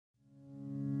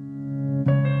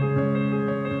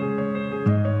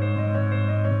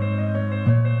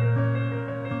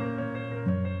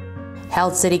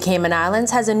Health City Cayman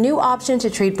Islands has a new option to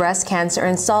treat breast cancer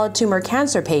and solid tumor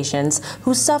cancer patients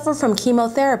who suffer from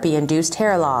chemotherapy-induced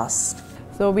hair loss.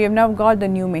 So we have now got the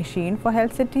new machine for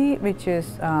Health City, which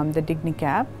is the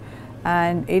DigniCap,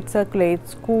 and it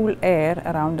circulates cool air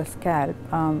around the scalp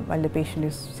while the patient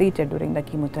is seated during the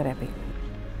chemotherapy.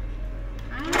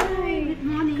 Hi, good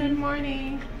morning. Good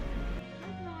morning.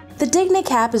 The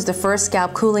DigniCap is the first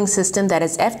scalp cooling system that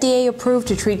is FDA approved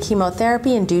to treat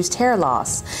chemotherapy-induced hair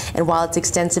loss. And while it's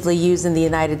extensively used in the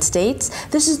United States,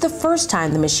 this is the first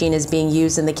time the machine is being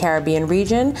used in the Caribbean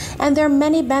region, and there are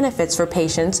many benefits for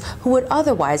patients who would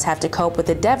otherwise have to cope with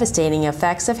the devastating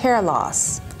effects of hair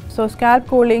loss. So scalp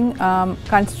cooling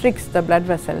constricts the blood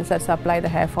vessels that supply the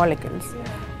hair follicles,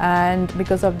 and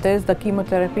because of this the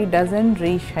chemotherapy doesn't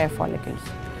reach hair follicles,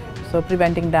 so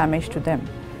preventing damage to them.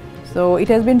 So it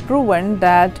has been proven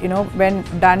that when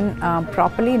done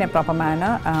properly in a proper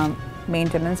manner,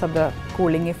 maintenance of the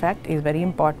cooling effect is very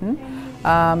important.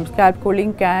 Scalp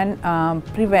cooling can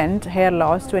prevent hair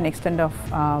loss to an extent of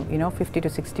 50 to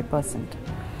 60%.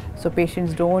 So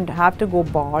patients don't have to go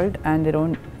bald and they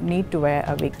don't need to wear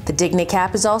a wig. The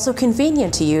DigniCap is also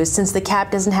convenient to use since the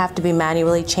cap doesn't have to be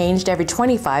manually changed every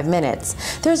 25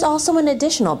 minutes. There's also an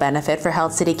additional benefit for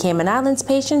Health City Cayman Islands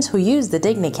patients who use the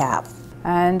DigniCap.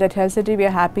 And at Health City we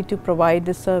are happy to provide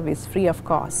this service free of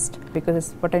cost,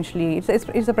 because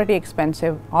it's a pretty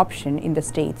expensive option in the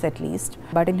States at least.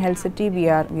 But in Health City we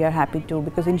are happy to,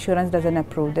 because insurance doesn't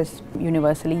approve this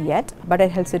universally yet. But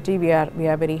at Health City we are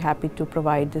very happy to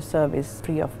provide this service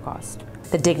free of cost.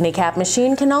 The DigniCap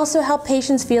machine can also help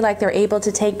patients feel like they're able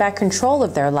to take back control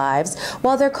of their lives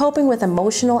while they're coping with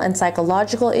emotional and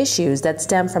psychological issues that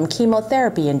stem from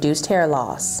chemotherapy-induced hair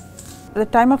loss. The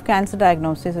time of cancer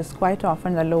diagnosis is quite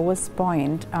often the lowest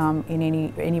point in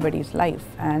anybody's life,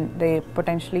 and they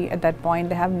potentially at that point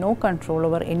they have no control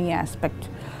over any aspect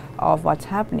of what's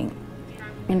happening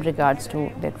in regards to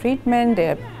their treatment,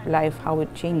 their life, how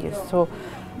it changes. So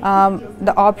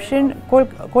the option,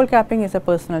 cold capping is a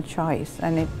personal choice,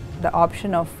 and the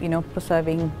option of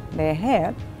preserving their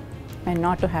hair and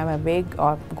not to have a wig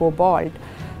or go bald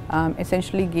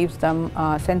essentially gives them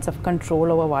a sense of control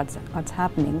over what's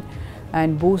happening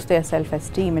and boost their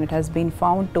self-esteem, and it has been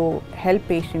found to help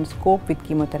patients cope with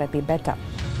chemotherapy better.